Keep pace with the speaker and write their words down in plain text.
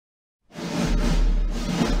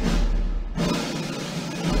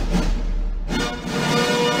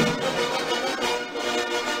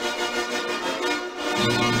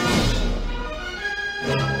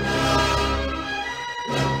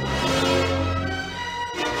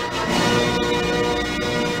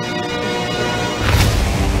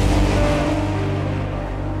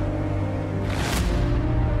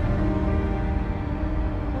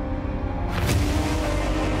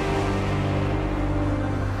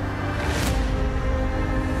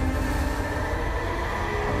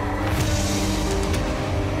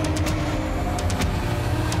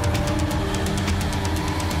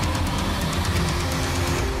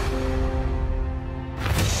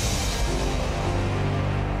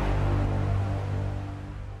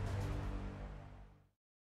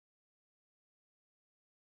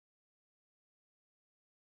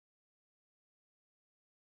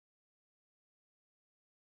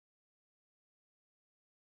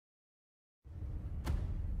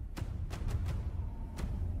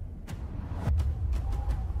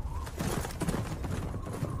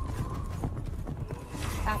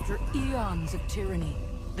After eons of tyranny,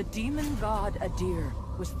 the demon god Adir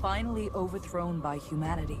was finally overthrown by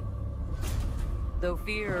humanity. Though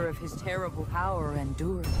fear of his terrible power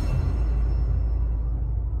endured.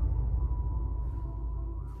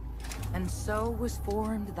 And so was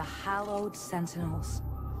formed the hallowed Sentinels.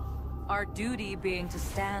 Our duty being to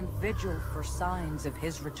stand vigil for signs of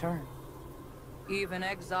his return. Even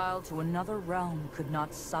exile to another realm could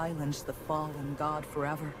not silence the fallen god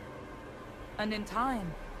forever. And in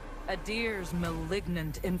time, Adir's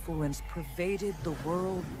malignant influence pervaded the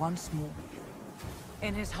world once more.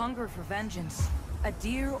 In his hunger for vengeance,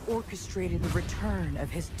 Adir orchestrated the return of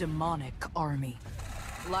his demonic army.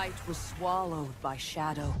 Light was swallowed by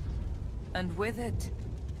shadow, and with it,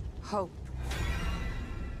 hope.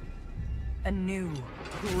 A new,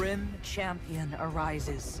 grim champion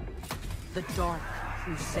arises. The Dark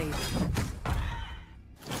Crusader.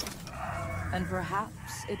 And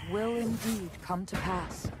perhaps it will indeed come to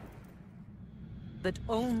pass that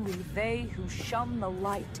only they who shun the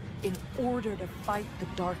light in order to fight the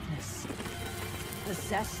darkness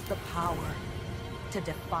possess the power to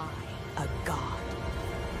defy a god.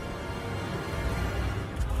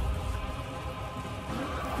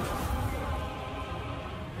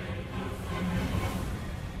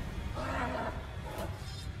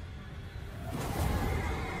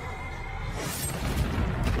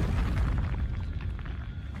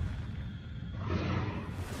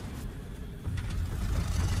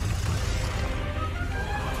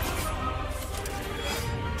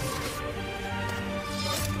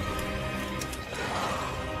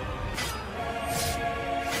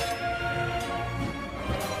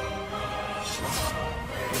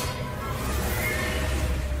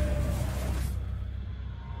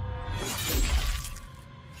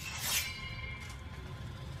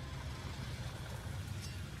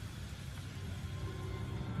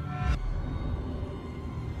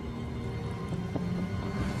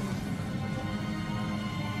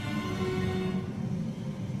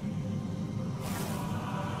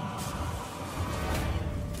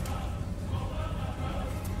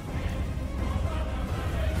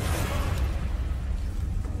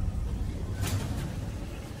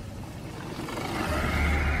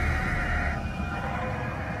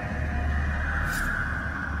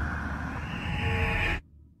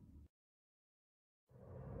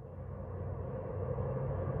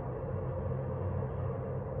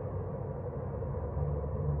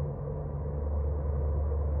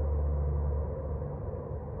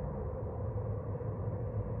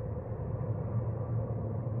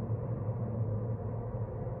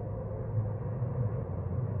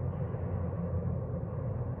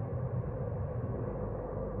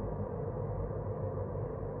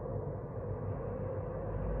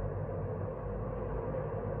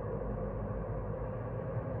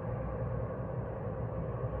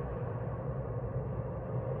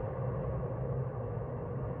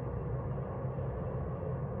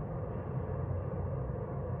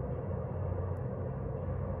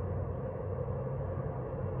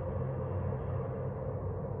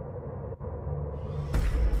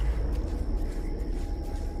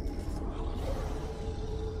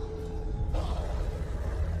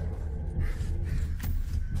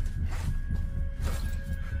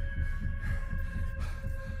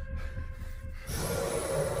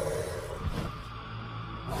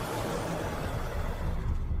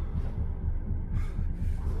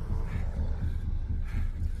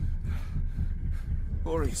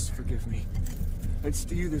 Boris, forgive me. I'd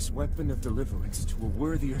steer this weapon of deliverance to a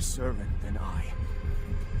worthier servant than I.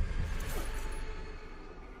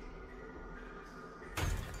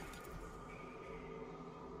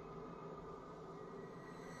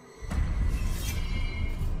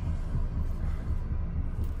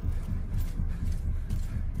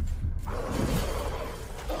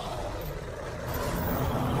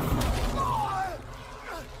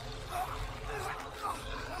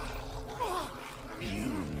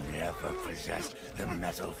 Possessed the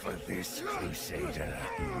metal for this, Crusader.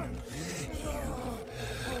 You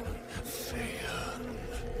failed.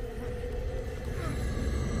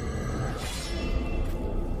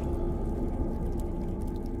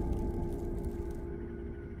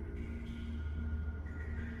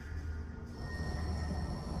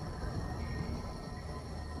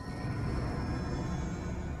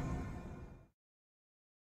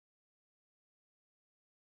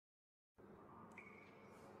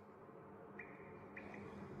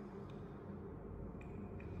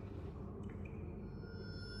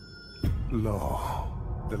 Lo,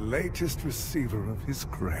 the latest receiver of his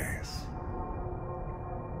grace.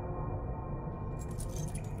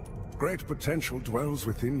 Great potential dwells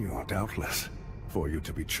within you, doubtless, for you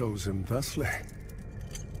to be chosen thusly.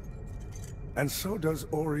 And so does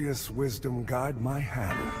Aureus' wisdom guide my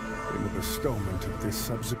hand in the bestowment of this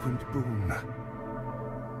subsequent boon.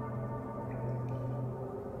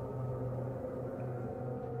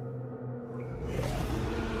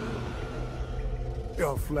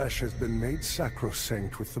 Your flesh has been made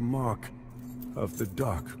sacrosanct with the mark of the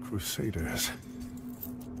Dark Crusaders.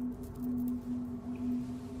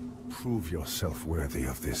 Prove yourself worthy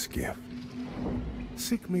of this gift.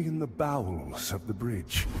 Seek me in the bowels of the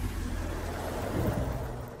bridge.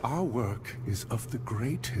 Our work is of the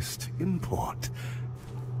greatest import.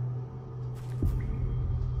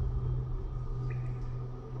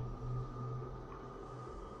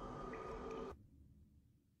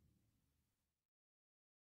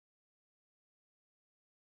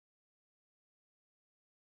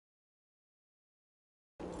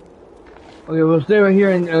 Okay, we'll stay right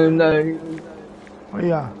here and Oh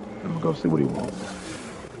yeah, let me go see what he wants.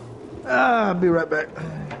 I'll be right back.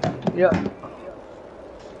 yeah. I'm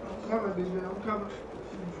coming, BJ, I'm coming.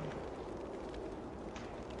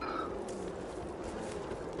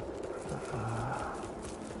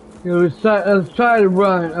 You know, let's try to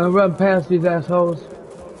run past these assholes.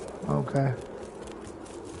 Okay.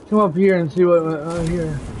 Come up here and see what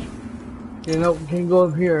here. You know, can go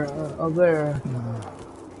up here, up there.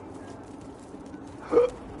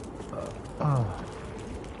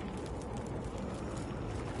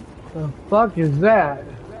 The fuck is that?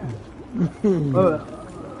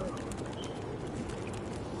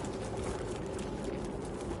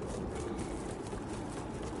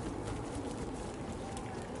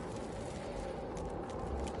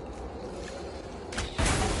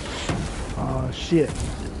 Oh shit.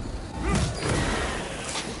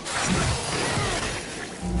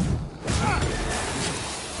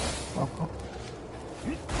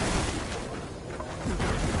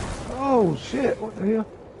 Oh shit, what the hell?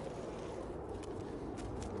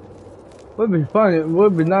 Would be funny. It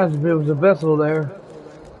would be nice if it was a vessel there.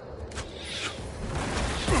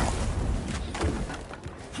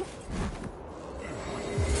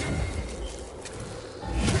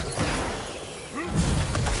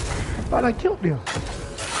 Thought I killed him.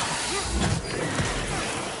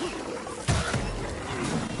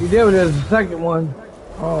 You did it as the second one.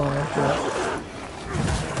 Oh, okay.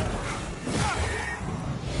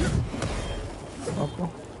 Okay.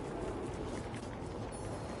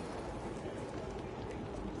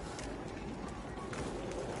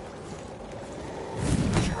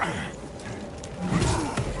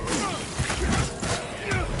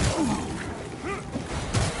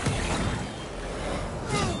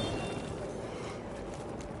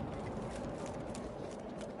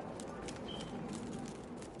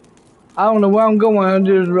 I don't know where I'm going. I'm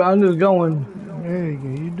just going. Hey,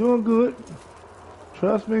 you doing good.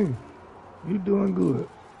 Trust me. You doing good.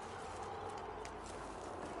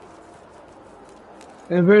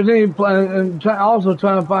 And if there's any plan, also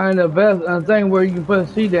trying to find a thing where you can put a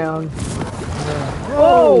C down.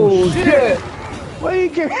 Oh shit! Where you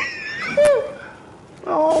came?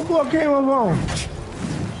 Oh boy, came up on.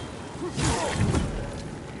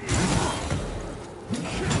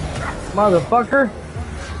 Motherfucker!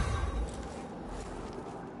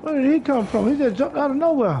 Where did he come from? He just jumped out of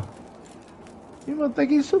nowhere. You must think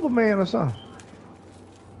he's Superman or something.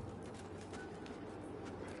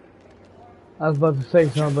 I was about to say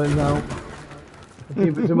something, but no. I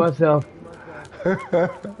keep it to myself.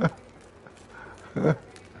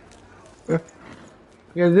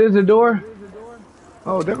 Is this a door?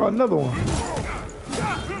 Oh, there got another one.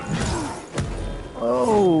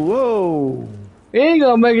 Oh, whoa. He ain't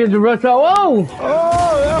gonna make it to rush out. Whoa!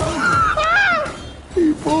 Oh,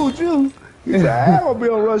 he fooled you. He said, I ain't gonna be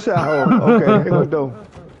on rush hour. Okay, here we go.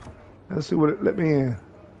 Let's see what it let me in.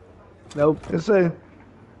 Nope. It say,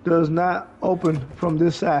 does not open from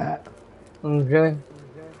this side. Okay.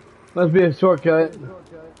 Must be a shortcut.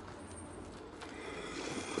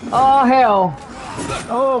 Oh, hell.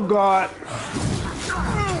 Oh, God.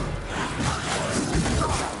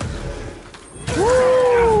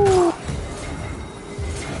 Woo!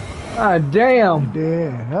 Ah, damn.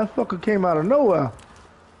 Damn, that fucker came out of nowhere.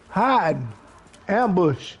 Hiding.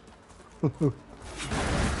 Ambush.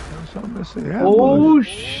 Something to say. Ambush. Oh,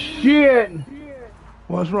 shit.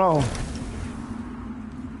 What's wrong?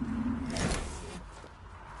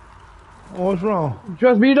 What's wrong?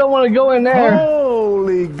 Trust me, you don't want to go in there.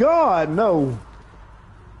 Holy God, no.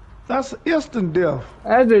 That's instant death.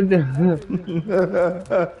 That's it.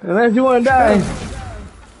 Unless you want to die.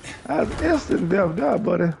 That's instant death, there,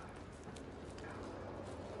 buddy.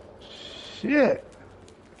 Shit.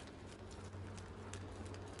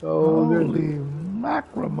 So Holy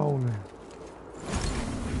macrimony.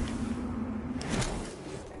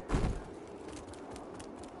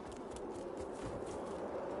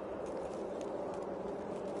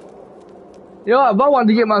 You know, if I wanted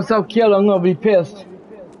to get myself killed, I'm gonna be pissed.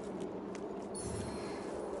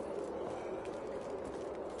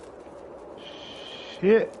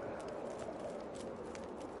 Shit.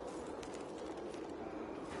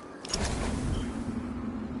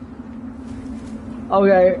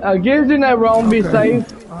 Okay, get us in that room, be safe.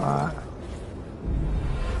 Alright.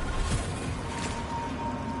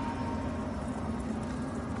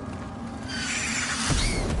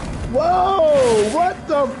 Whoa! What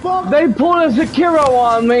the fuck? They pulled a Sekiro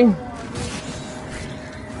on me.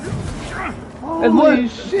 Holy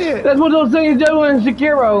shit! That's what those things do in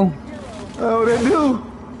Sekiro. Oh, they do.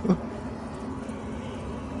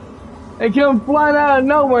 They come flying out of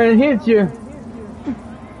nowhere and hit you.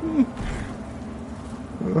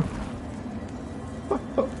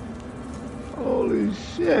 Holy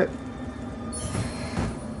shit!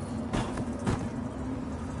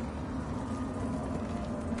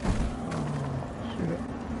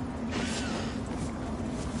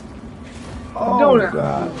 Oh, Don't,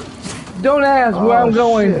 God. Don't ask where I'm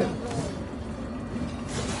going. Shit.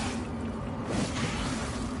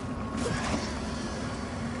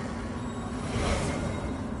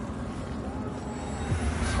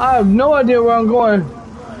 I have no idea where I'm going.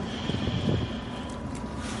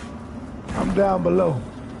 I'm down below.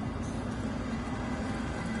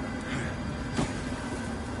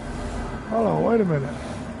 Hold on, wait a minute.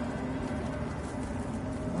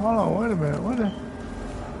 Hold on, wait a minute. What the?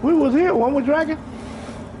 We was here. One was dragging.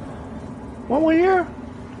 One was here.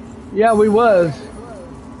 Yeah, we was.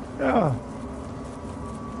 Yeah.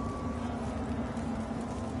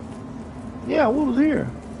 Yeah, we was here.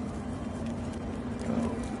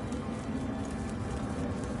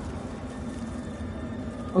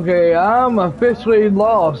 Okay, I'm officially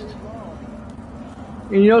lost.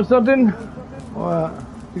 And you know something? What?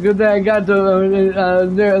 Because I got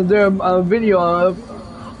their video of.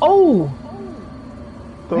 Oh!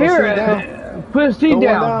 Throw Here, a seat down? put a seat Throw one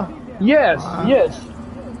down. Yes, yes.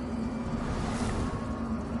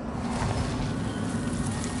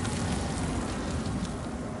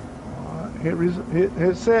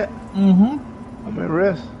 Hit set. Mm-hmm. I'm at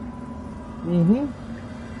rest. Mm-hmm.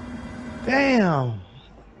 Damn.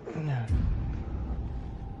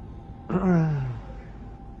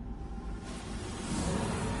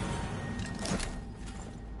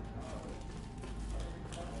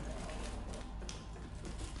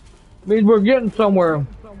 Means we're getting somewhere.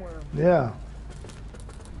 Yeah.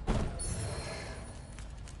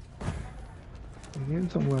 We're getting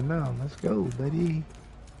somewhere now. Let's go, buddy.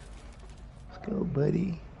 Let's go,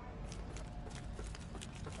 buddy.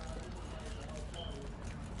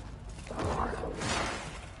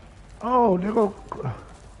 Oh, there go.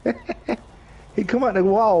 He come out the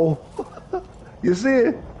wall. You see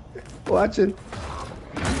it? Watch it.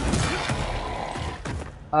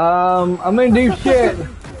 I'm in deep shit.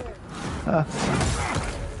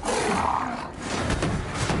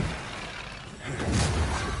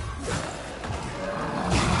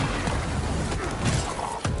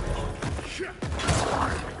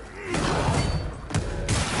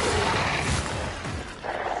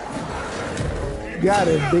 Got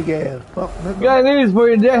it, big ass. Fuck. Got news for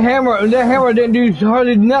you. That hammer didn't do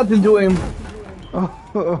hardly nothing to him.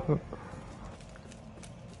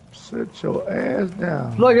 Sit your ass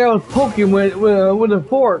down. It's like I was poking with a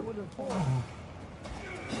fork.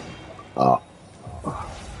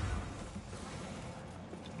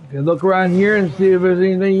 Okay, look around here and see if there's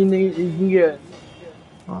anything you can get.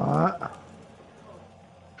 Alright.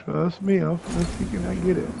 Trust me, let's see can I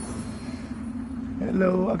get it.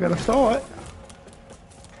 Hello, I got a sword.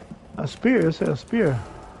 A spear, it says a spear.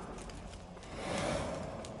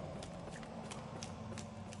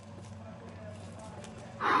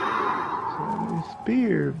 A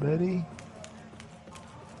spear, buddy.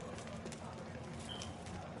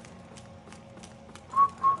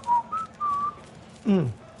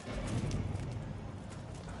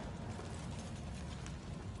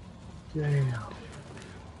 Damn.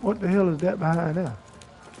 What the hell is that behind there?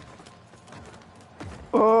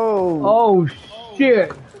 Oh! Oh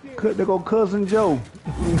shit! There go Cousin Joe.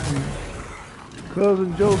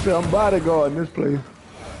 Cousin Joe said, I'm bodyguarding this place.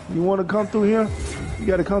 You want to come through here? You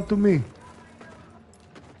got to come through me.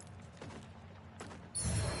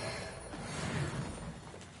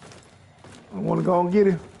 I want to go and get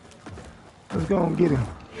him. Let's go and get him.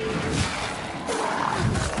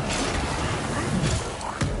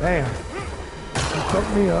 Damn. He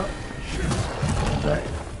fucked me up. Back.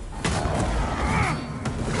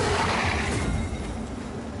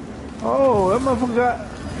 Oh, that motherfucker got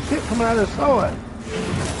shit coming out of his sword.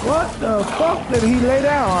 What the fuck did he lay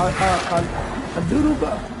down? A doodle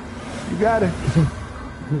bug? You got it.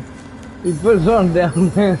 He put something down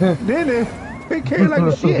there. Didn't he? He came like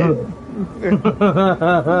a shit.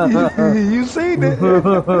 You seen it?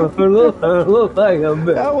 Look like a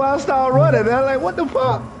bit. That's why I started running. I was like, what the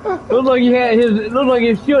fuck? Look like he had his. Look like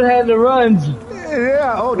his shield had the runs.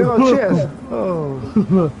 Yeah. Oh, there goes chest. Oh.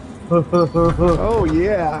 Oh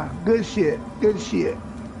yeah. Good shit. Good shit.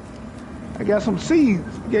 I got some seeds.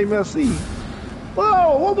 Gave me a seed.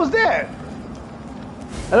 Whoa! What was that?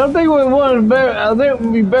 I don't think we want to better. I think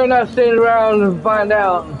we better not stand around and find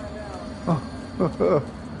out.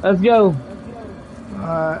 Let's go.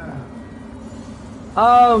 Alright.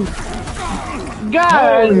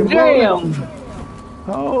 God Holy damn!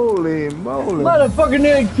 Holy moly! Motherfucker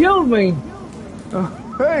nearly killed me.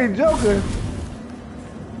 Hey, Joker.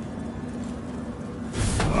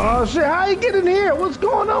 Oh shit! How you get in here? What's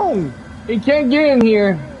going on? He can't get in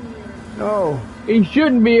here. Oh, He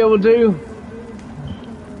shouldn't be able to.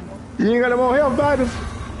 you ain't got no more help fighters.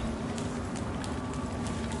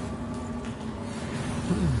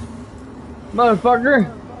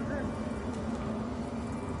 Motherfucker.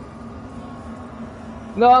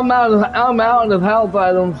 No, I'm out of health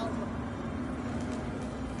items.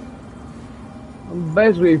 I'm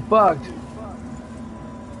basically fucked.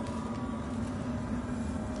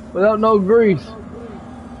 Without no grease.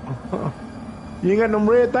 You ain't got them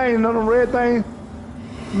red things, none of them red things.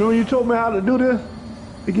 Remember you told me how to do this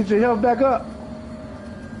to get your health back up?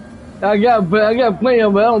 I got plenty of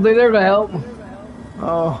them, but I don't think they're gonna help.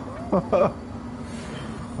 Oh.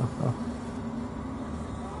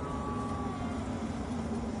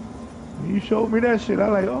 You showed me that shit. I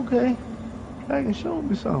like, okay, I can show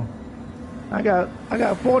me some. I got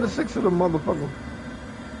 46 of them motherfuckers.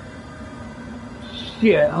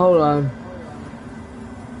 Shit, hold on.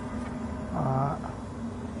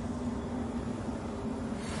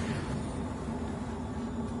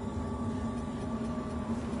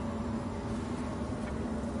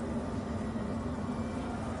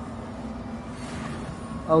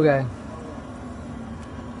 Okay.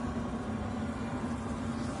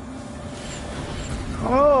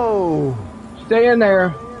 Oh, Stay in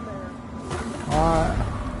there. alright.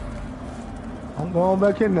 I'm going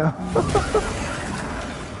back in now.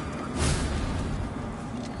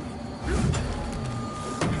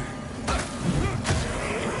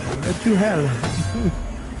 Let you handle it.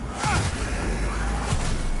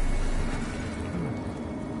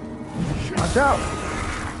 Watch out.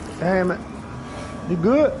 Damn it. You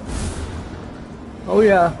good? Oh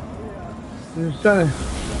yeah.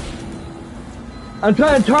 I'm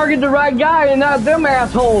trying to target the right guy and not them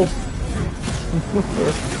assholes.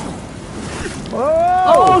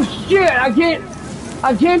 Oh shit! I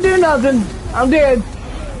can't do nothing. I'm dead.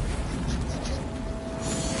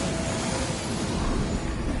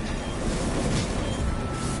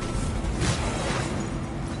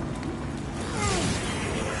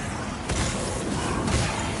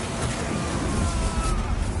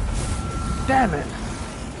 Damn it.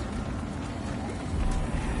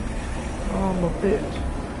 Oh, I'm a bitch.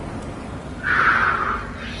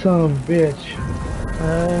 Son of a bitch. I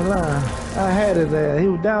ain't lying. I had it there. He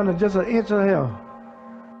was down to just an inch of health.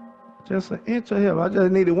 Just an inch of health. I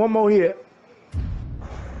just needed one more hit.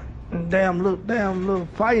 Damn little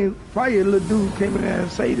fire little dude came in there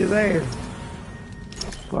and saved his ass.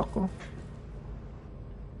 Fucker.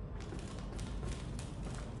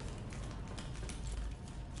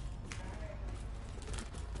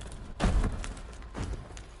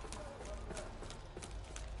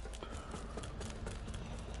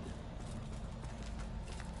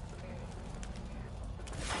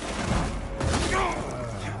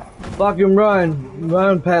 Fucking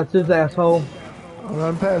run past this asshole. I'll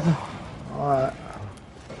run past him. Alright.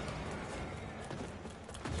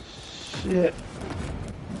 Shit.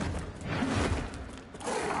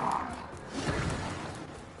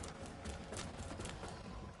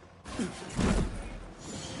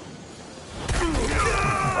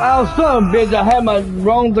 Oh, son of a bitch, I had my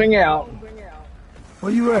wrong thing out.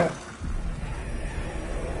 Where you at?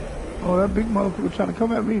 Oh, that big motherfucker trying to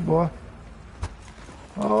come at me, boy.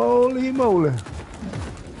 Holy moly.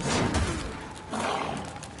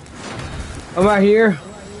 I'm right here.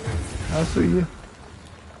 I see you.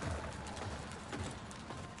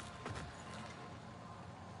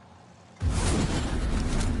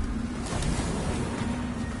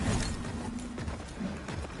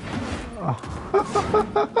 Oh.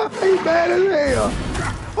 He bad as hell.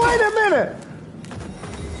 Wait a minute.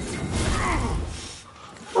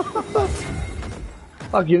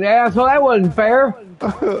 Fucking asshole, that wasn't fair. I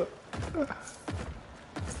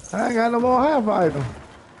ain't got no more half item.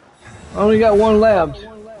 I only got one left.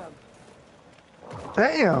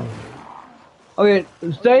 Damn. Okay,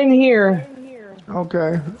 stay in here.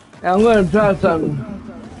 Okay. And I'm gonna try something.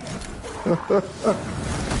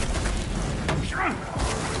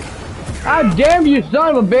 God damn you,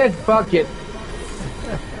 son of a bitch! Fuck it.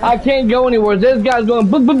 I can't go anywhere. This guy's going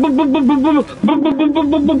boom, boom, boom, boom, boom, boom, boom, boom, boom,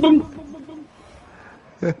 boom, boom, boom, boom.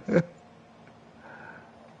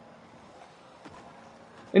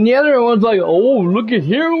 And the other one's like, oh, look at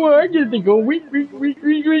here where I get to go. Week.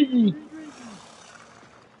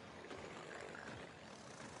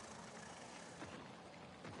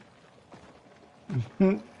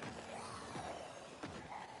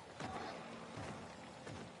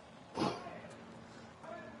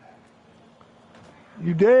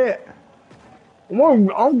 You dead?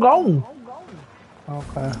 I'm gone.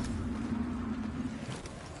 Okay.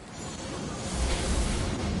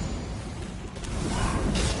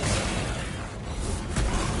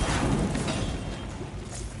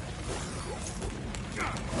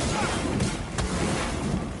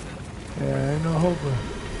 Yeah, ain't no hope of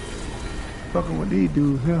fucking with these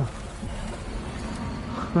dudes here.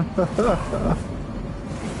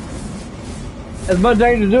 As much as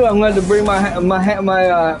I need to do, I'm going to bring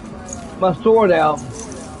my sword out.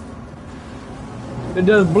 It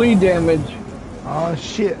does bleed damage. Oh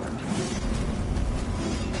shit.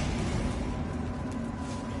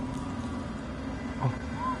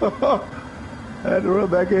 I had to run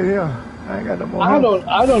back in here. I ain't got no more help.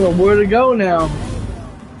 I don't know where to go now.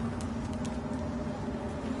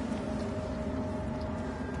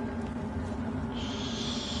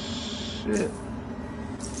 Shit.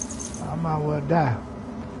 I might well die.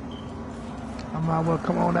 I might well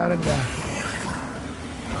come on out and die.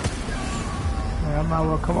 Yeah, I might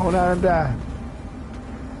well come on out and die.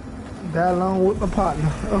 Die along with my partner.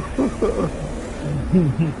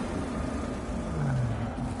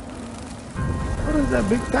 What is that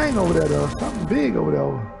big thing over there though? Something big over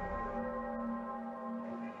there.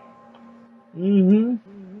 Mm-hmm.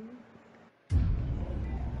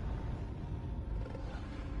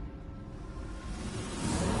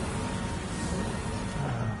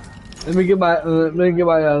 Let me get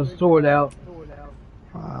my sword out.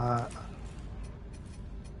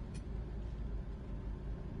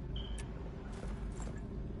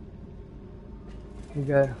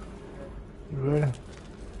 Okay. You ready?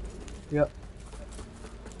 Yep.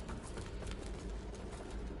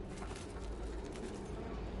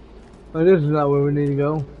 Oh, this is not where we need to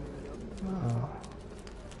go.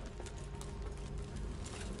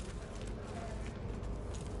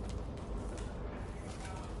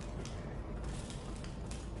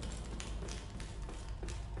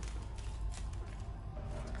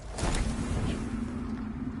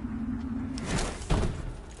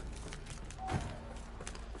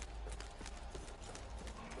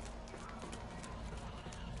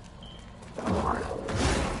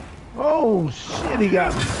 Oh shit, he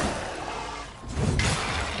got me.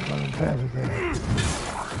 I'm running past his head.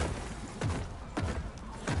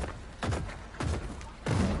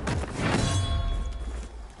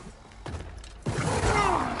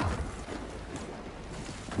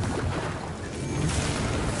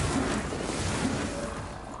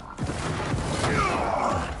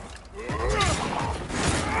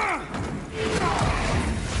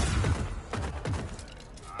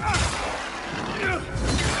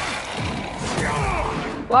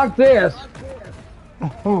 Fuck this.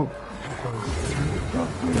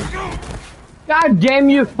 God damn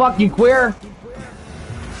you, fucking queer.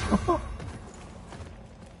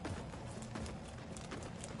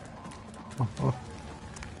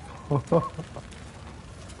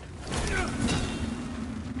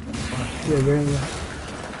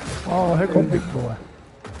 Oh, here come big boy.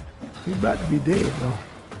 He's about to be dead though.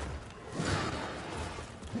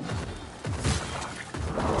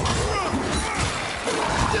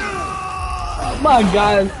 My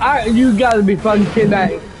God, you gotta be fucking kidding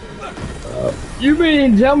me. You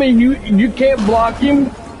mean to tell me you can't block him?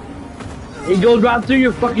 He goes right through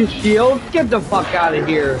your fucking shield? Get the fuck out of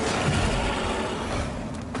here.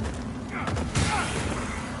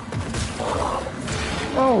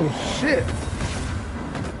 Oh shit.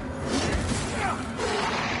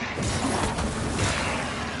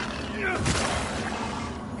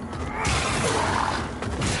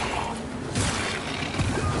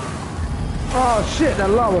 Oh shit, that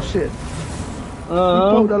lava shit. He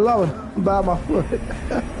poked the lava by my foot.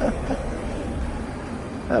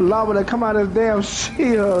 That lava that come out of his damn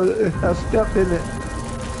shield, I stepped in it.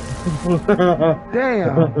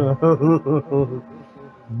 Damn.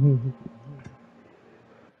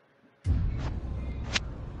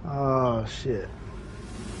 Oh shit.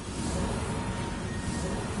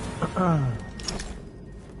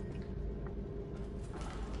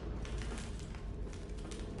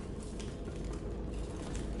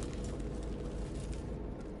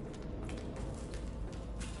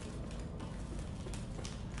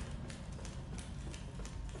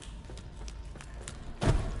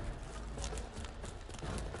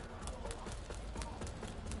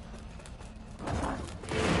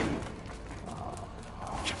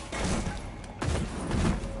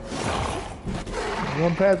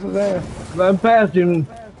 Run past his ass. Run past him.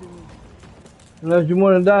 Unless you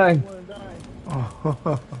want to die.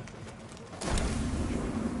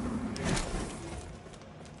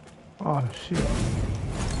 Oh shit.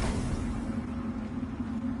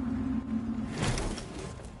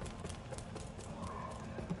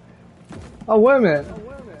 Oh, wait a minute.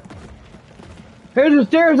 Here's the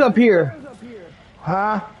stairs up here.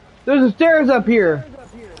 Huh? There's the stairs up here.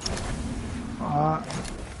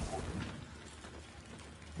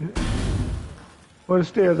 Where the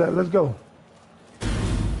stairs at? Let's go.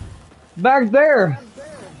 Back there.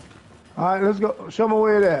 Alright, let's go. Show me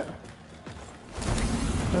where it at.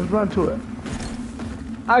 Let's run to it.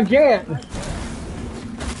 I can't. You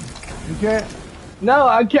can't? No,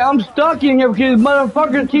 I can't. I'm stuck in here because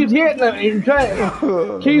motherfucker keeps hitting it.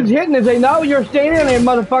 Keeps hitting it. Say, no, you're staying in there,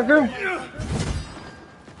 motherfucker.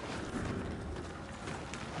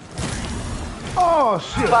 Oh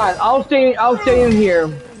shit! Fine, I'll stay in here.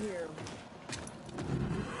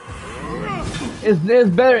 It's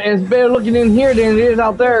better looking in here than it is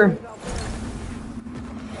out there.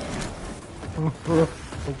 I'm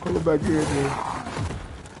coming back here, dude.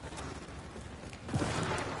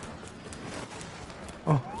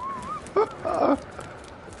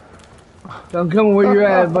 I'm coming where you're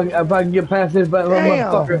at if I can get past this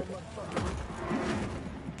motherfucker.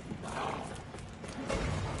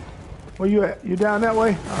 Where you at? You down that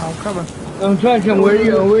way? I'm coming. I'm trying to come where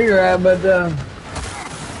you're at, but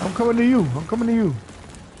I'm coming to you. I'm coming to you.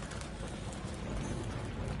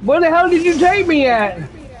 where the hell did you take me at?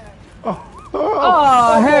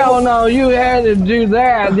 Oh, Hell no! You had to do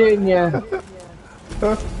that, didn't you?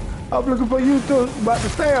 I'm looking for you too, about the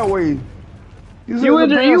stairway. You went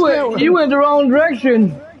the wrong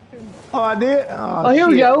direction. Oh, I did? Oh, here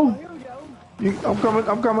we go. I'm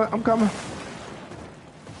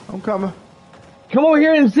coming. Come over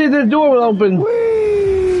here and see if the door will open.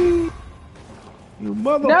 Whee! You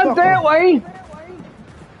motherfucker. Not that way.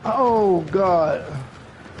 Oh, God.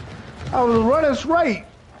 I was running straight.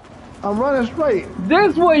 I'm running straight.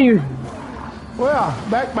 This way. Where?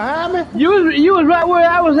 Back behind me? You was right where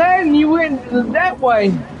I was at, and you went that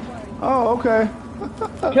way. Oh, okay.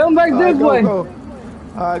 Come back this way. Go.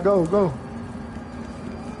 All right, go.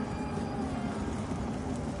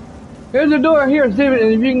 Here's the door here. See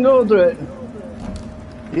if you can go through it.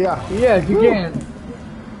 Yeah. Yes, you can.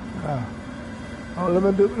 Oh, let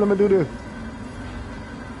me do this.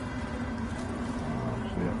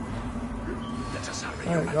 Let us hurry,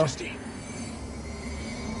 Your Majesty.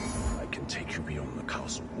 I can take you beyond the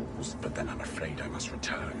castle walls, but then I'm afraid I must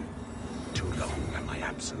return. Too long, and my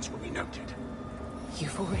absence will be noted.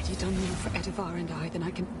 You've already done more for Edivar and I than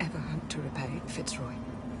I can ever hope to repay, Fitzroy.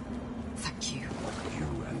 Thank you. You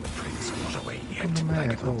and the prince are not away yet.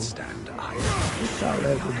 I cannot stand idle.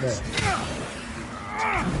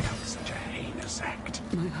 Such a heinous act.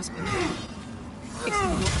 My husband is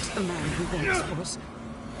not the man who once was,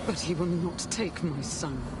 but he will not take my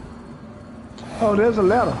son. Oh, there's a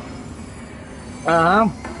letter.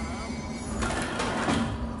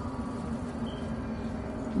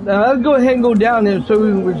 Now let's go ahead and go down there so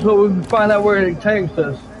we can find out where it takes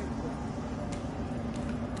us.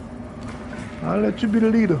 I'll let you be the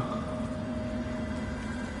leader.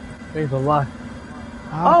 There's a lot.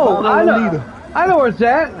 I know. Leader. I know where it's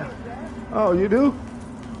at. Oh, you do?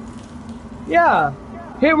 Yeah.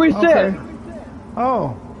 Hit reset. Okay.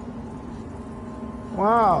 Oh.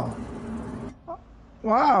 Wow.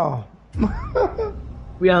 Wow.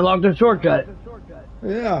 We unlocked a shortcut.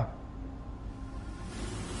 Yeah.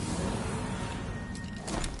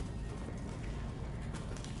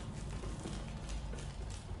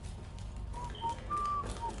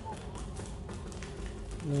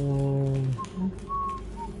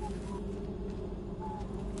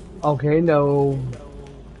 Okay, no.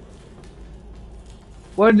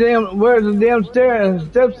 Where's the damn steps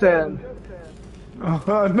at?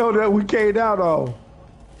 No, that we came out of.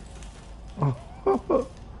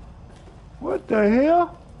 What the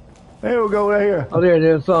hell? There we go, right here. Oh, there it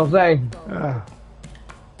is. So I'm saying.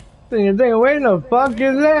 Thinking, where the fuck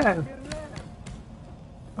is that?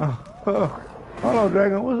 Hold on,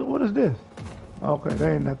 Dragon. What is this? Okay,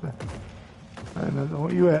 there ain't nothing.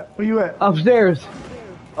 Where you at? Where you at? Upstairs.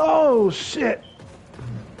 Oh, shit.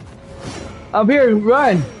 Up here,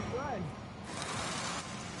 run.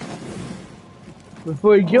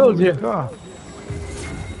 Before he kills you. God.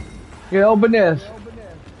 Yeah, open this.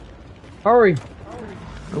 Hurry.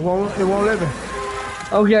 It won't let me.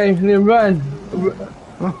 Okay, then run.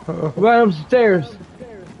 Run upstairs.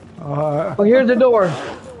 Alright. Oh, here's the door.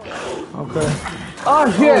 Okay. Oh,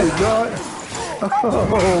 shit. Oh, God.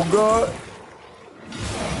 Oh, God.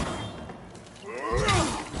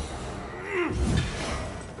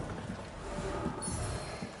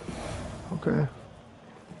 Okay.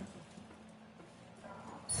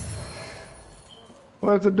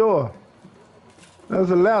 Where's the door? There's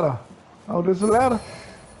a ladder. Oh, there's a ladder?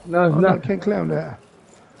 No, it's Oh, no, I not. can't climb that.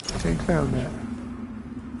 Can't climb that.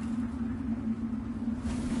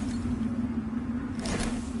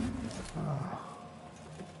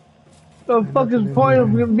 The fuck is the point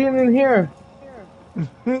of being in here?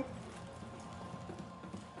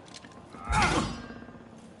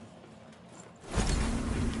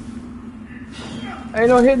 Ain't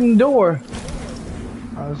no hidden door.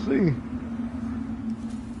 I see.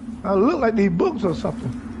 I look like these books or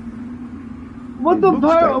something. What's the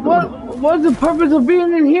what's the purpose of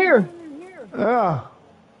being in here? Yeah.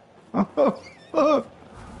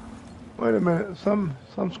 Wait a minute. Some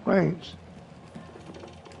strange.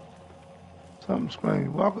 Something strange.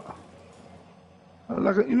 Walk.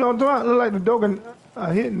 Like you know, what look like the door,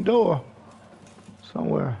 a hidden door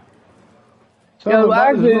somewhere. Yeah, well,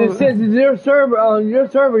 actually, it says it's your server. On your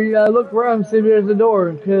server, you gotta look around and see if there's a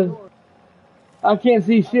door, because I can't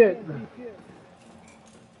see shit.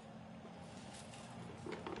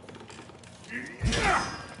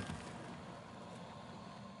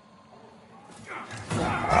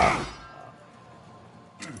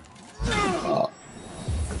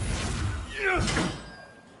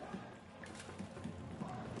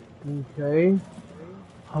 Okay.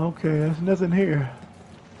 Okay, there's nothing here.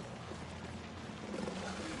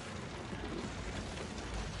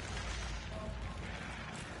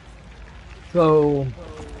 So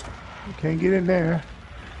You can't get in there.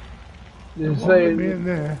 they Say say, in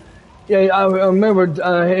there. yeah, I remember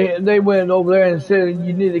they went over there and said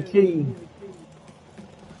you need a key.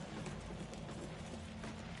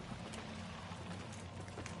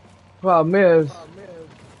 Problem is,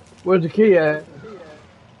 where's the key at?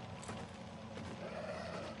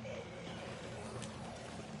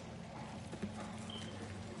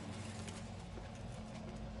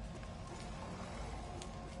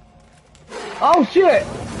 Oh shit!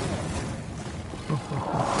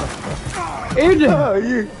 Oh,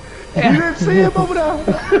 you didn't see him over there?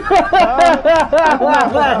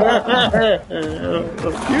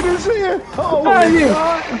 You didn't see him? Oh,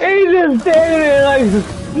 He's just standing there like,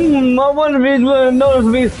 I wonder if he's gonna notice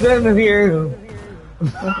me standing here.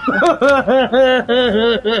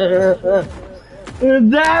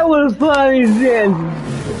 That was funny shit.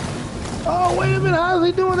 Oh, wait a minute. How's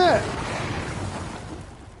he doing that?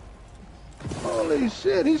 Holy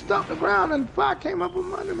shit. He stopped the ground and fire came up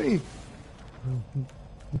from under me.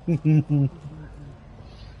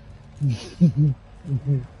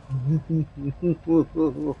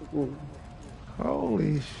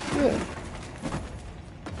 Holy shit.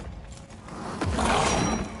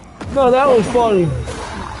 No, that was funny.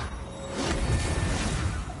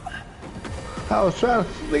 I was trying to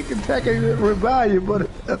sneak attack and revive you, but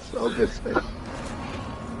that's so good.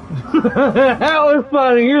 That was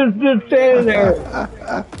funny. He was just standing there.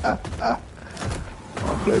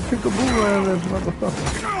 I'll play peekaboo around this motherfucker.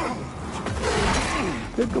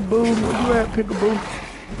 Peekaboo, where you at, peekaboo?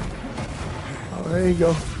 Oh, there you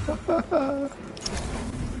go.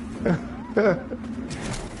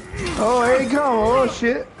 Oh, here he come. Oh,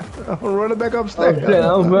 shit. I'm running back upstairs. Oh, shit,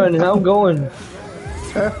 I'm running. I'm going.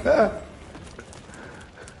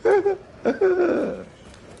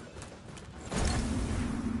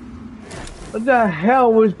 What the hell are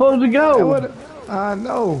we supposed to go? I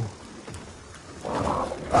know.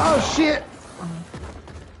 Oh, shit.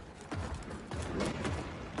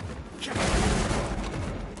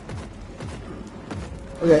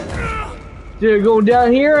 Okay. Should I go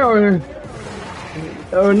down here or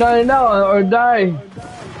 $90 or die?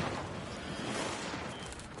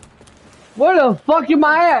 Where the fuck am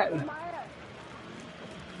I at?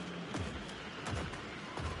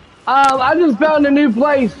 I just found a new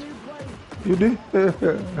place. You did?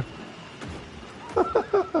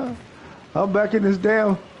 I'm back in this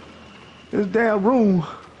damn room.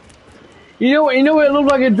 You know what it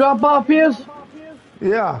looks like a drop off is?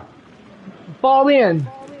 Yeah. Fall in.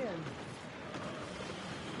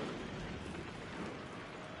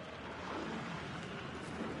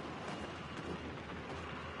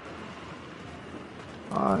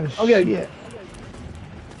 Oh, okay. Shit.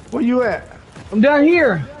 Where you at? I'm down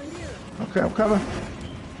here. Okay, I'm coming.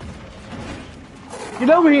 Get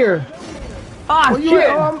over here. Ah, Where you shit.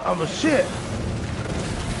 at? Oh, I'm a shit.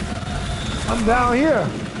 I'm down here.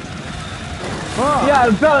 Oh. Yeah,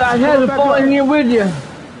 I had to fall in here with you.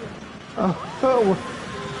 Oh.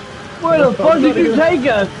 Where the fuck did you take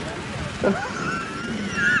us?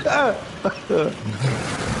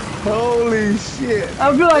 Holy shit.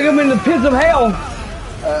 I feel like I'm in the pits of hell.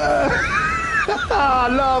 I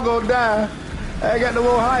know I'm gonna die. I ain't got no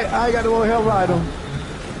more height. I ain't got no more health item.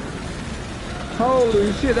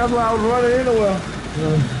 Holy shit, that's why I was running anywhere.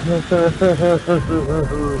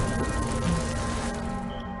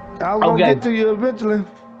 I was gonna get to you eventually.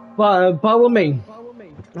 Follow me.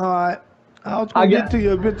 Alright. I was gonna get to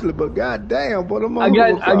you eventually, but goddamn, boy, them I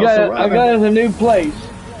got us a new place.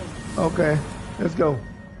 Okay, let's go.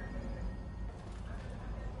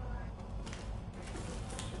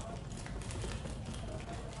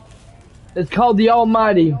 It's called the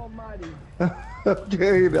Almighty.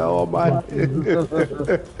 Okay, the Almighty.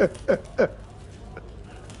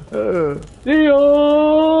 The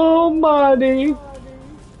Almighty.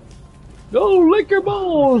 Go lick your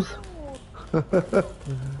balls. The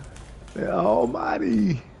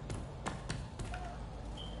Almighty.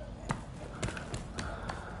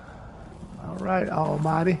 All right,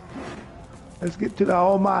 Almighty. Let's get to the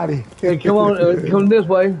Almighty. Okay, come on, come this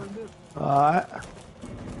way. All right.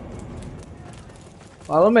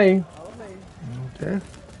 Follow me. Okay.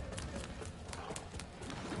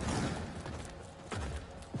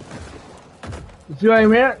 You see what I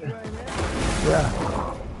meant? Yeah.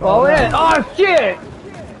 Fall in. Oh shit!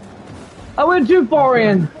 I went too far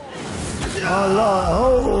in. Oh Lord,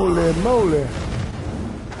 holy moly.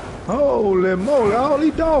 Holy moly, all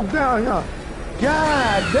these dogs down here.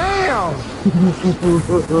 God damn!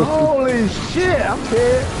 Holy shit, I'm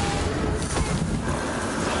dead.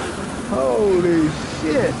 Holy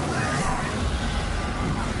shit.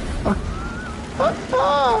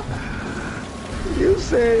 You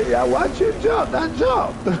said, yeah, watch you jump, I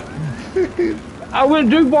jumped. I went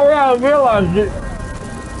too far out and realized it.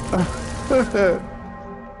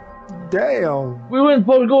 Damn. We weren't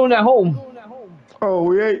supposed to go in that hole. Oh,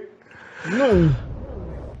 we ain't. No.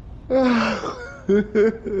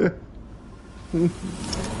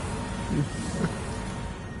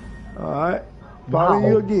 Alright. Follow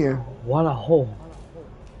you again. What a hole.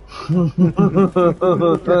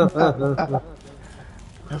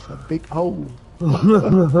 That's a big hole.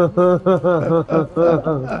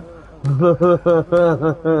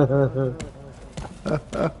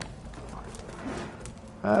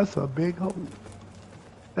 That's a big hole.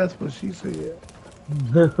 That's what she said.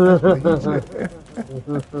 That's what he said.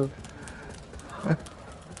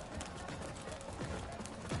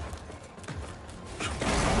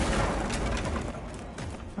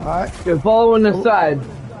 Alright. You're following the side.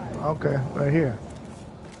 Okay, right here.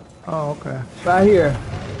 Oh, okay. Right here.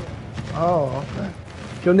 Oh, okay.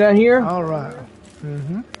 Come down here. Alright.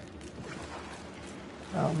 Mm-hmm.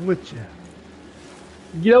 I'm with you.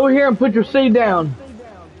 Get over here and put your seed down.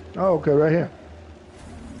 Oh, okay, right here.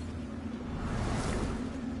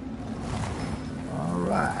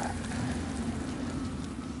 Alright.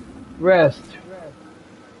 Rest.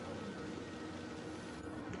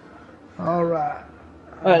 Alright.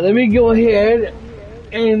 Alright, let me go ahead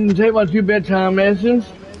and take my 2 bedtime medicines.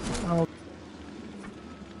 Oh.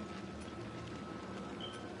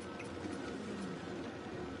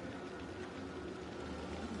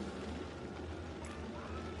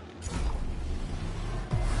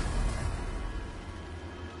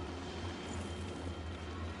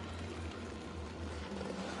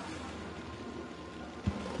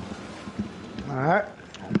 Alright.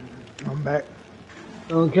 I'm back.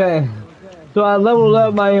 Okay. So I leveled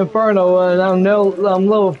up my Inferno and I'm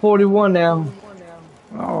level 41 now.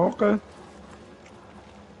 Oh, okay.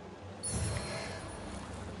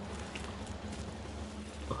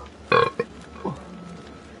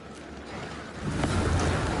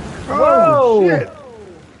 Whoa! Oh, shit.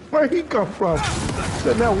 Where'd he come from?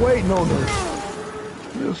 Sitting there waiting on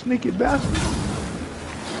us. Little sneaky bastard.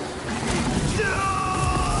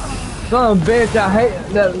 Son of a bitch, I hate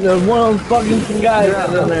that the one of them fucking guys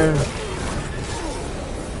that's in there.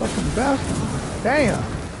 Fucking bastard. Damn.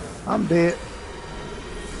 I'm dead.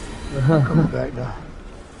 I'm coming back now.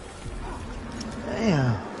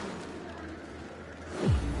 Damn.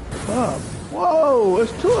 Fuck. Whoa,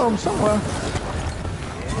 there's 2 of them somewhere.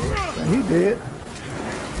 He dead.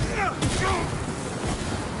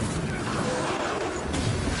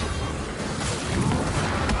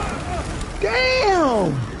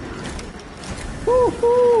 Damn!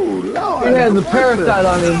 Woohoo! Lord! He has a parasite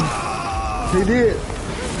on him. He did?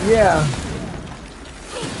 Yeah.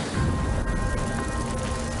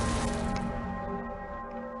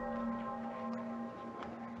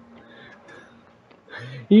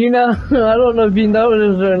 You know, I don't know if you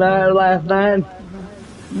noticed or not last night.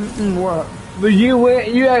 What? But you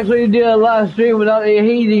actually did a live stream without any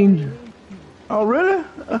heating. Oh, really?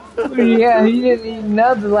 Yeah, you didn't eat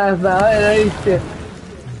nothing last night. And I ate shit.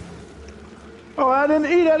 Oh, I didn't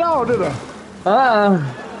eat at all, did I? Uh-uh.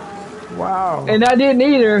 Wow. And I didn't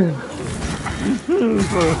either.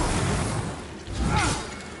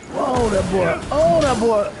 Oh, that boy. Oh, that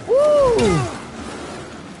boy. Woo!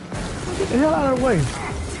 Get the hell out of the way.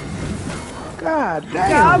 God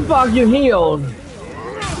damn. I'm fucking healed.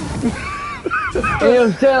 And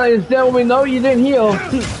you're telling me no, you didn't heal.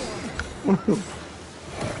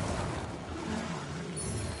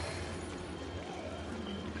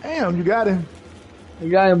 Damn, you got him. You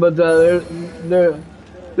got him, but there's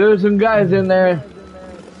some guys in there.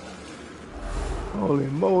 Holy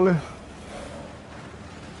moly.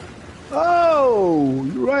 Oh,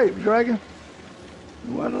 you're right, Dragon.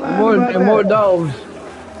 You wasn't lying about that. More dogs.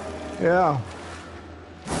 Yeah.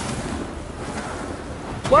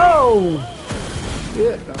 Whoa!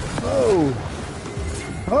 Yeah. Oh.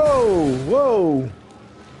 Oh, whoa.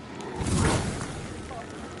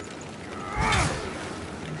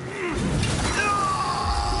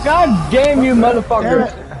 God damn you,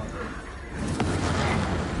 motherfucker!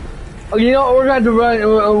 Oh, you know we're going to run.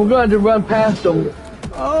 We're going to run past them.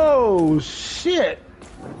 Oh shit!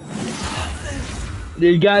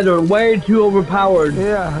 These guys are way too overpowered.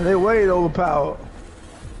 Yeah, they way overpowered.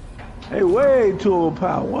 They way too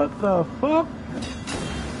overpowered. What the fuck?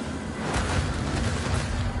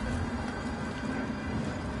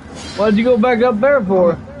 Why'd you go back up there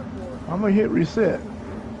for? I'm gonna hit reset.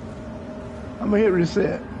 I'm gonna hit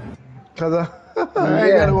reset. Cause I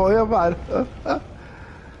ain't gotta go help out.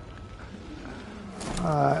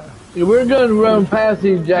 Alright. Yeah, we're gonna run past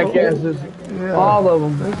these jackasses. Yeah. All of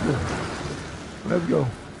them. Let's go.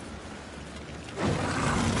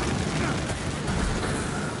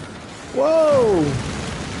 Whoa!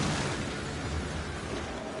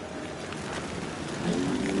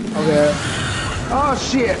 Okay. Oh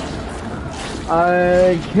shit!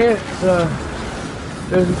 I can't,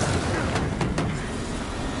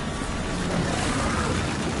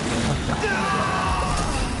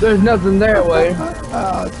 there's nothing there, way.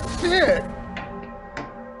 Oh shit!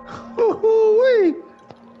 Woo-wee.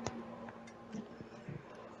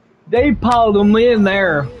 They piled them in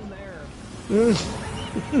there. There's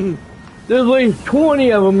at least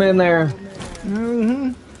 20 of them in there.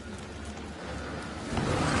 Mm-hmm.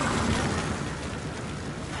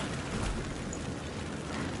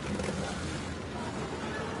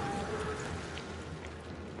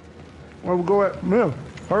 Where we go at? Move.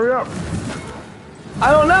 Hurry up.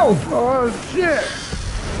 I don't know. Oh shit.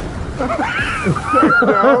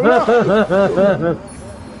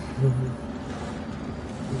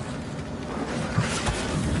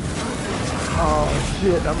 Oh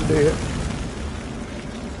shit, I'm dead.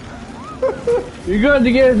 You're going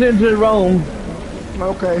to get us into Rome.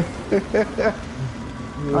 Okay.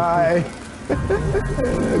 Alright.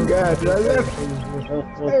 God, Dragon.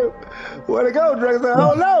 Where'd it go, Dragon? I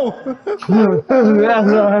don't know. That's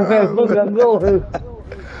not how I'm going.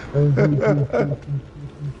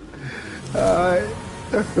 Alright.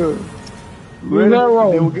 We're in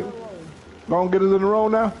Rome. Gonna get us in the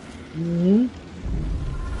room now? Mm-hmm.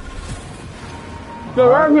 Stay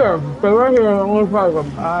right here. Stay right here. I'm gonna fight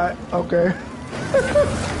them. Alright, okay.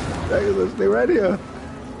 Let's stay right here.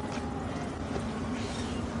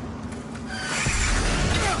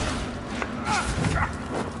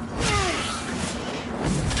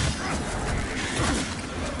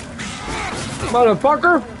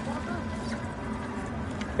 Motherfucker!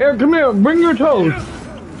 Here, come here. Bring your toes.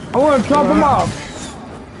 I want to chop them off.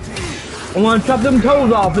 I want to chop them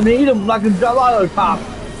toes off and eat them like a lollipop.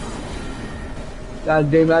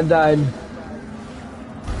 God damn, I died.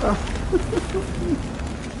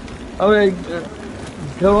 Okay,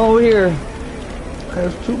 come over here.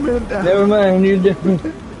 There's 2 minutes down. Never mind, you did.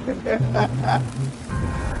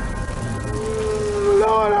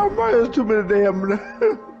 Lord, I'm right. There's 2 minutes down.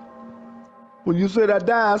 When you said I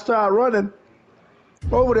died, I started running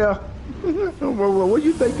over there. Where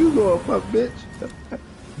you think you going, fuck bitch?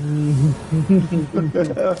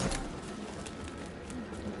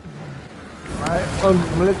 Alright, I'm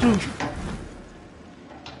gonna let you.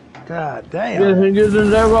 God damn. Yes, it gets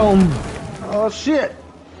in their room. Oh shit.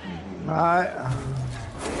 Alright.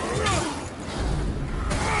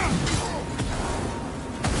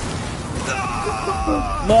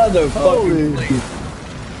 Motherfucker.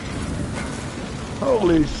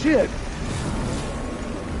 Holy shit.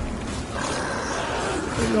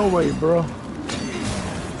 Ain't no way, bro.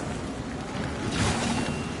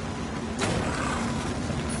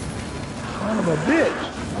 Son of a bitch.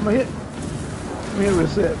 I'm gonna hit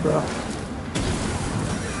reset, bro.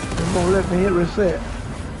 They won't let me hit reset.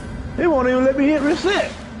 They won't even let me hit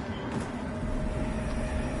reset.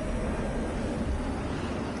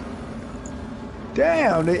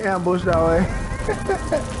 Damn, they ambushed our way.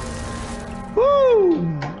 Woo!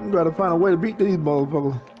 We gotta find a way to beat these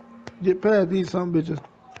motherfuckers. Get past these some bitches.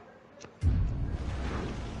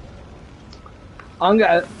 I'm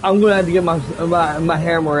gonna have to get my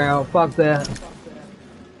hammer out. Fuck that.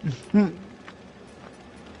 You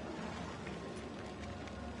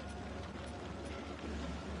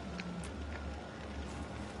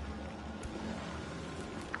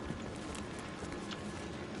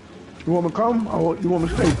want me to come or you want me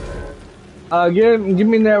to stay? Give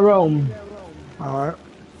me that room. Alright.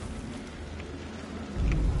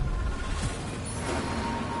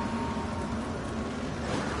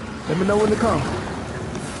 Let me know when to come.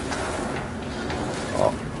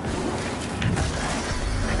 Oh.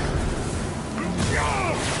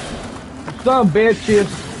 Son of bitches.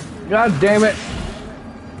 God damn it.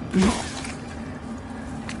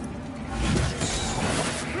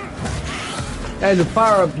 I had to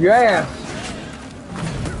fire up your ass.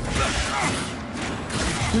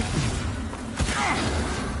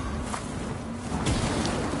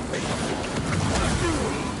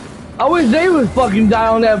 I wish they would fucking die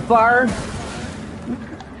on that fire.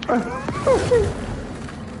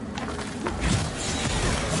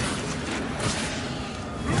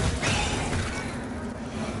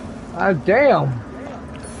 Ah, damn.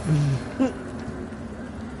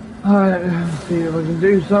 Alright, let's see if I can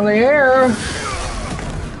do something here.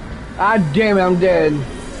 Ah, damn it, I'm dead.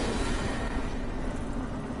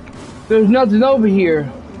 There's nothing over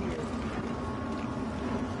here.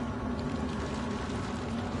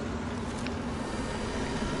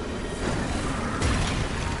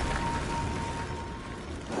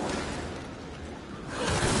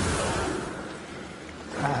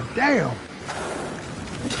 Ah, damn.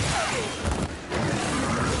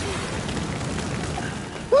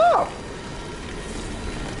 Whoa!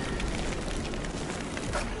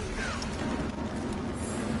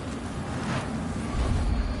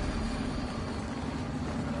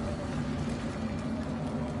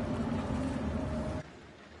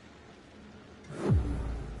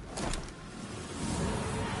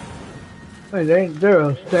 Wait, there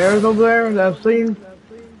are stairs over there that I've seen?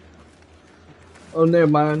 Oh, never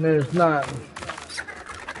mind, there's not.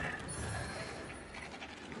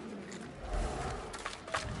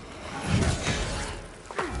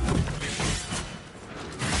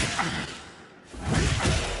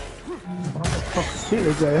 Shit,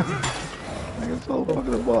 his ass. Nigga so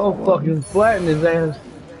fucking Oh, ball. fucking flatten his ass.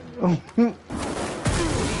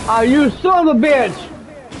 Ah, you son of a bitch!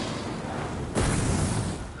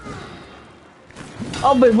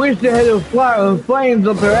 Oh, but wish they had those flames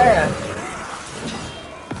up their ass.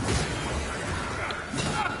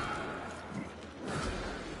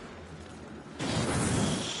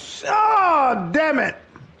 Oh, damn it!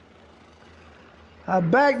 I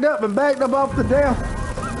backed up off the damn.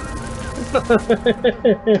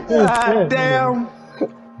 God damn.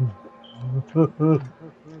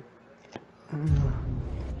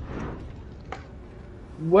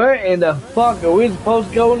 Where in the fuck are we supposed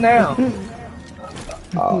to go now?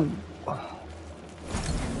 Oh.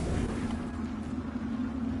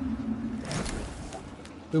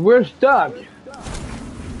 We're stuck.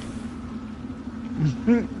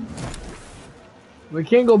 We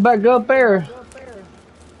can't go back up there.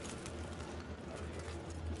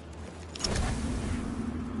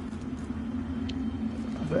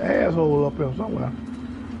 The asshole up there somewhere.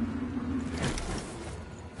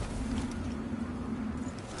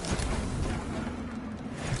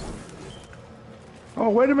 Oh,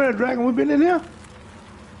 wait a minute, Dragon. We've been in here?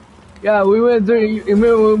 Yeah, we went through. You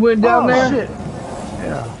remember we went down there? Shit.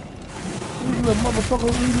 Yeah. You little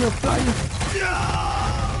motherfucker, you little fire.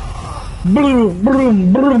 Broom,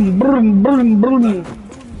 broom, broom, broom, broom, broom.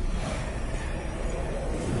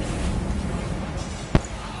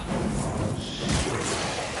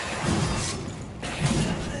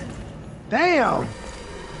 Damn!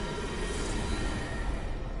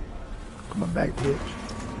 Come on back, bitch.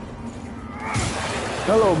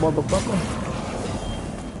 Hello, motherfucker.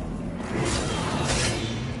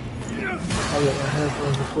 I'll get my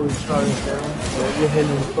headphones before we start it down. So you're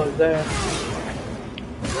hitting the fuck there.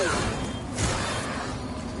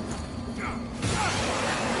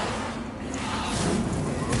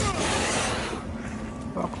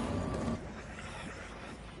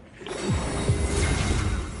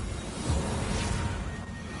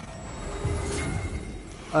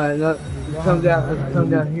 Alright, let's come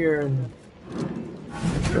down here and...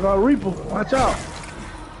 Check out Reaper, watch out.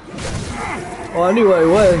 Well, anyway,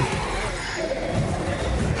 what?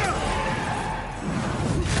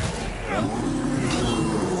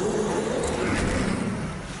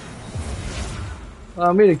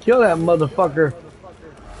 Allow me to kill that motherfucker.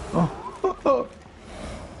 Oh.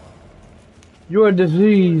 You're a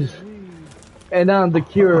disease, and I'm the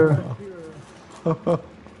cure.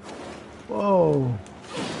 Whoa.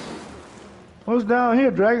 What's down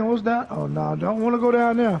here, Dragon? What's down? Oh, no, I don't want to go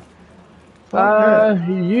down there.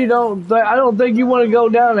 You don't. I don't think you want to go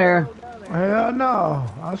down there. Hell no.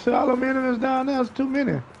 I see all them enemies down there. It's too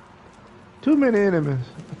many. Too many enemies.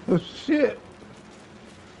 Oh, shit.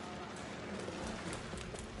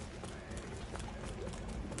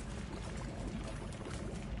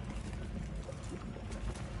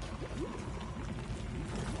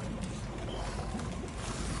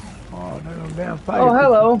 Oh, they're damn fighting. Oh,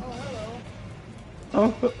 hello.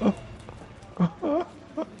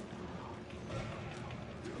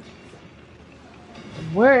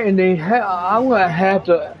 Where in the hell? I'm gonna have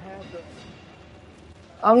to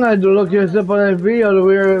look this up on that video to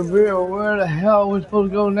where the hell we're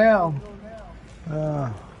supposed to go now.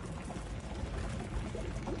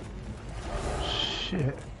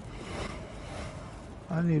 Shit.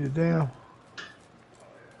 I need a damn.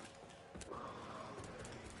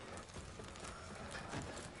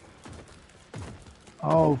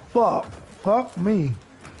 Oh, fuck. Fuck me.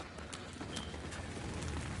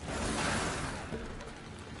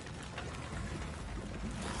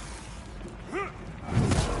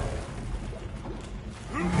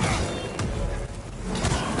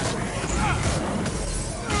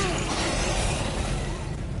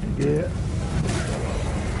 Yeah.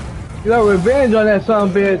 You got revenge on that son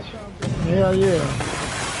of a bitch. Hell yeah.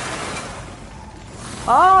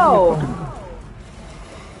 Oh!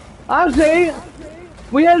 I see.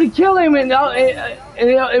 We had to kill him and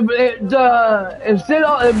instead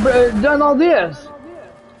of done all this.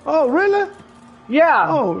 Oh, really? Yeah.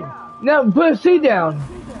 Oh. Now put a seat down.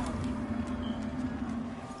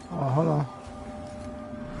 Oh, hold on.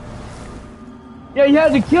 Yeah, you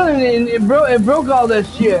had to kill him and it broke all that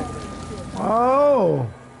shit. Oh.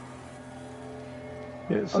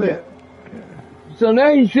 It's Okay. it. So now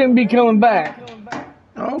you shouldn't be coming back.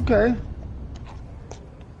 Okay.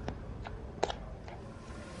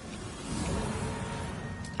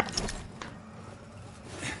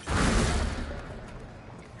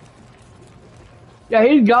 Yeah,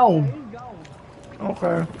 he's gone.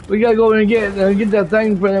 Okay. We gotta go in and get that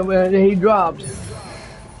thing that he dropped.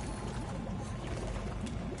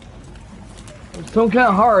 Some kind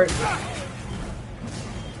of heart.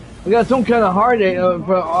 We got some kind of heart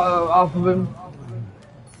off of him.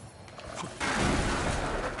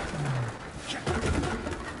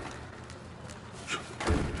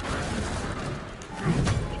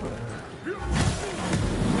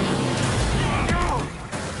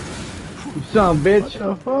 You son of a bitch. What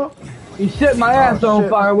the fuck? He set my ass on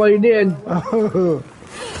fire, what he did.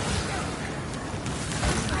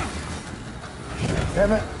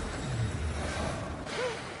 Damn it.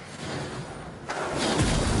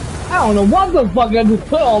 I don't know what the fuck I just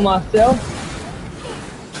put on myself.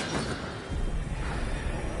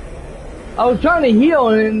 I was trying to heal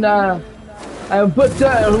and I put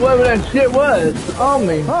whatever that shit was on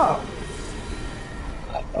me. Huh.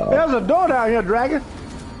 There's a door down here, Dragon.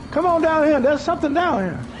 Come on down here. There's something down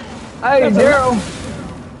here. Hey, Daryl.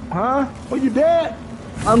 Huh? Well, you dead?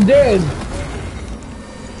 I'm dead.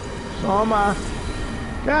 So am I.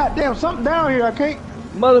 God damn, something down here. I can't.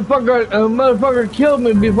 Motherfucker killed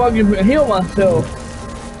me before I could heal myself.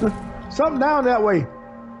 Something down that way.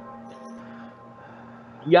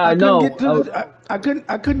 Yeah, I know. I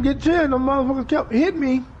couldn't get to it. The motherfucker kept hitting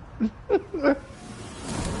me.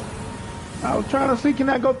 I was trying to see, can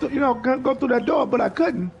I go through, go through that door, but I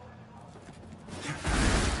couldn't.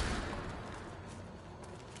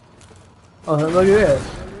 Oh, look at this.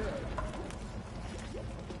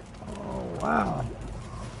 Oh, wow.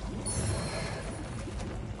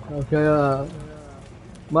 Okay,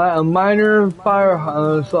 a minor fire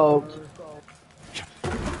assault.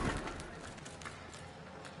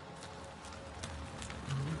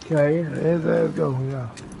 Okay. Let's go, yeah.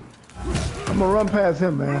 I'm gonna run past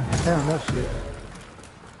him, man. Damn, that shit.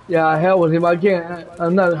 Yeah, I hell with him.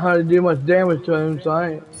 I'm not trying to do much damage to him, so I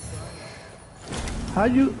ain't. How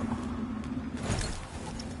you?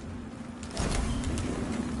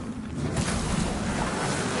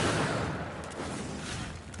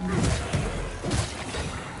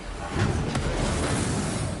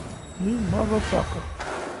 You motherfucker.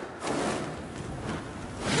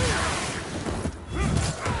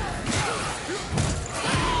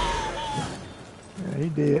 Yeah, he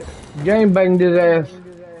did. Game banged his ass.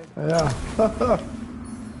 Yeah.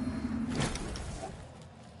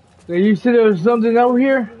 So you said there was something over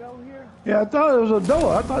here? Yeah, I thought it was a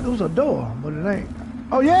door. But it ain't.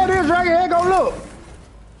 Oh, yeah, it is right here. Go look.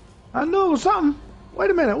 I knew it was something. Wait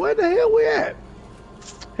a minute. Where the hell we at?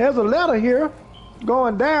 There's a letter here.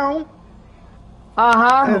 going down.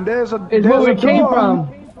 And there's a It's where we came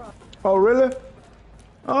from. Oh really?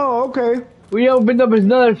 Oh okay. We opened up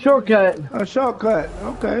another shortcut. A shortcut.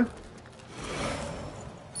 Okay.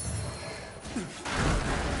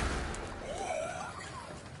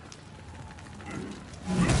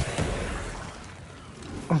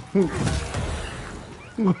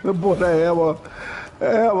 Boy, that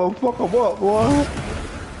hammer fuck him up, boy.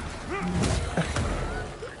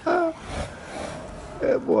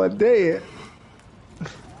 That boy dead.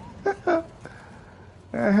 That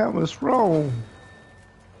hammer's strong.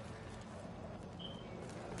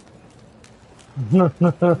 You know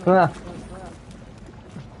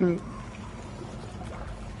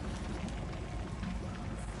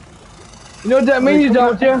what that means,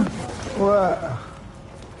 don't you? What?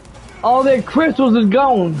 All their crystals is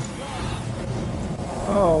gone.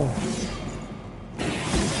 Oh.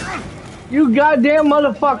 You goddamn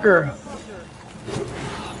motherfucker.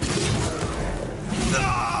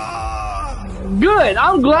 Good,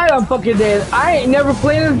 I'm glad I'm fucking dead. I ain't never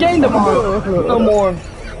playing this game tomorrow. No more.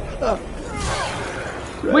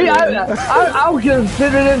 I would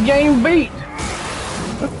consider this game beat.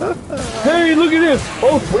 Hey, look at this!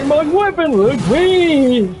 Oh, three-month weapon! Look,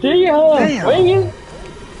 wing! See how I'm swinging?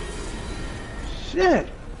 Shit!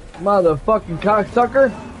 Motherfucking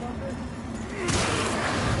cocksucker!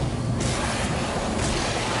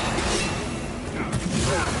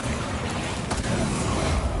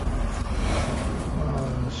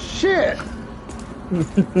 Shit!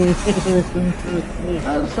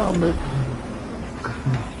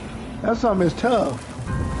 That's something is tough.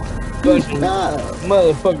 He's tough.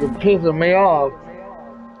 Motherfucker pissing me off.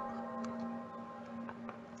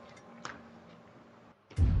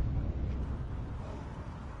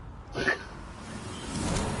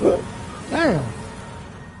 Damn.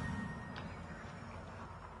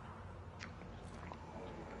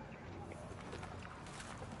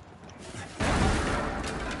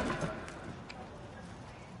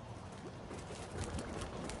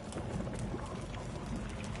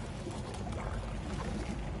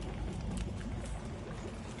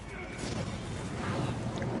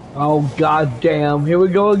 Oh goddamn! Here we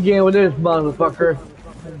go again with this motherfucker.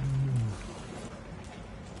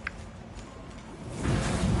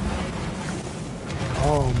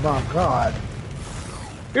 Oh my god.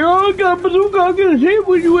 Here I got bazooka, I can hit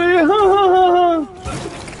with you at, ha ha ha ha.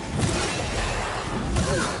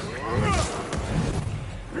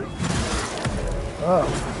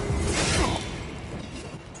 Oh.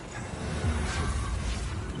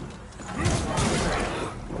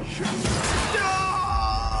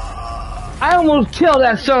 I almost killed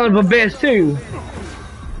that son of a bitch too.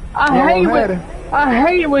 I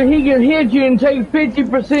hate when he can hit you and take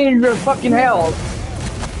 50% of your fucking health.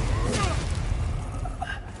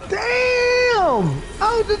 Damn!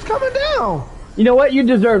 Oh, it's coming down. You know what? You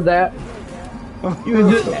deserve that.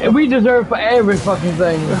 We deserve for every fucking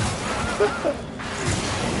thing.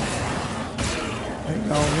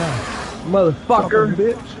 Hang on now. Motherfucker.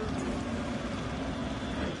 Bitch.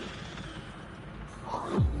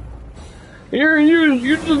 Here,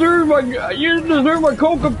 you deserve my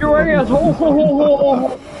coke up your ass. Ho ho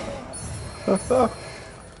ho ho.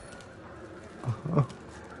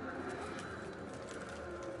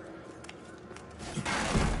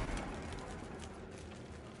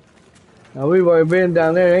 Now we've already been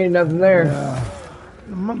down there. Ain't nothing there. Yeah.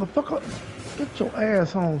 Motherfucker, get your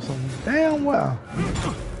ass on some damn well.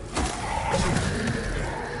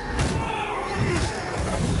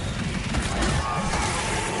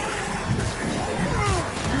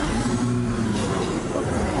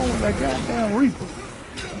 That goddamn Reaper.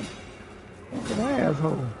 Fucking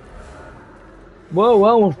asshole. Whoa, I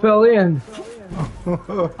almost fell in.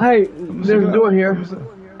 Hey, there's a door here.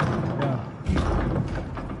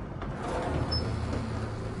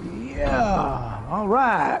 Yeah,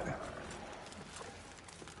 alright.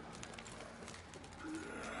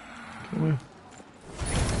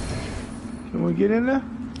 Can we get in there?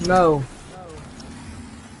 No.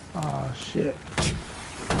 Oh shit.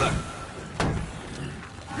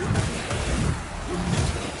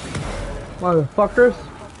 Motherfuckers.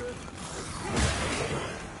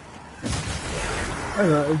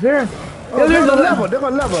 Is there? Oh, yeah, there's a level. There's a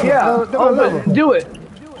level. Yeah. Level. Do it.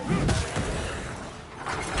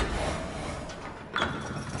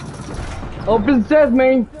 Open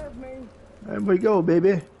sesame. There we go,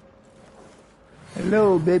 baby.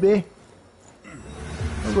 Hello, baby.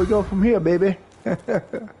 Where we go from here, baby?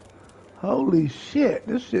 Holy shit,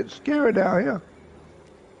 this shit's scary down here.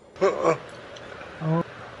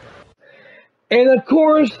 And of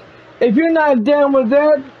course, if you're not down with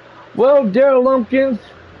that, well, Daryl Lumpkins,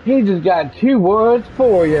 He just got 2 words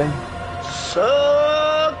for you.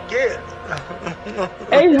 Suck it.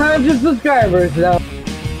 800 subscribers now.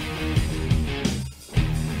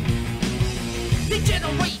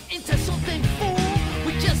 Degenerate into something fool.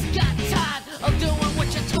 We just got tired of doing what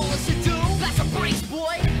you told us to do. That's a brace,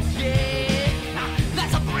 boy. Yeah,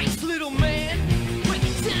 that's a brace, little man. Break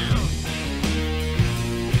it down.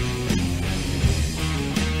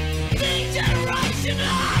 Degeneration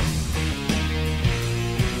up.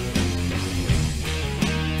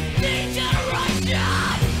 Degeneration.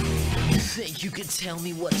 You think you can tell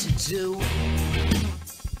me what to do?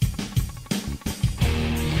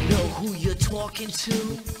 Know who you're talking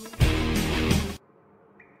to?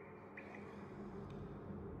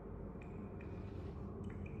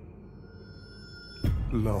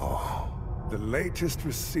 Lo, the latest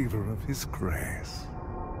receiver of his grace.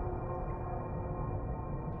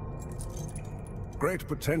 Great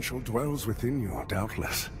potential dwells within you,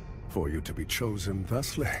 doubtless, for you to be chosen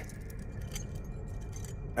thusly.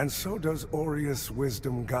 And so does Aureus'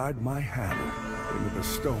 wisdom guide my hand in the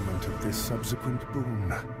bestowment of this subsequent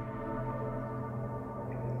boon.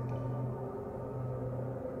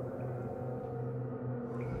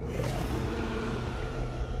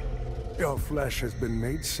 Your flesh has been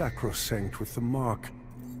made sacrosanct with the mark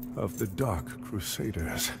of the Dark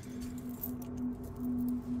Crusaders.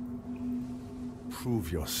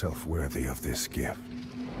 Prove yourself worthy of this gift.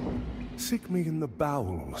 Seek me in the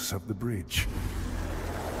bowels of the bridge.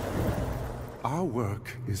 Our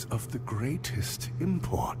work is of the greatest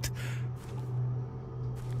import.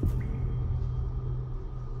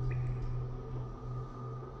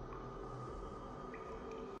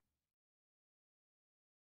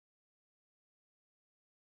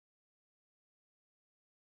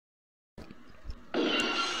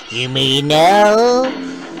 You may now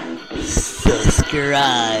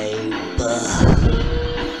subscribe.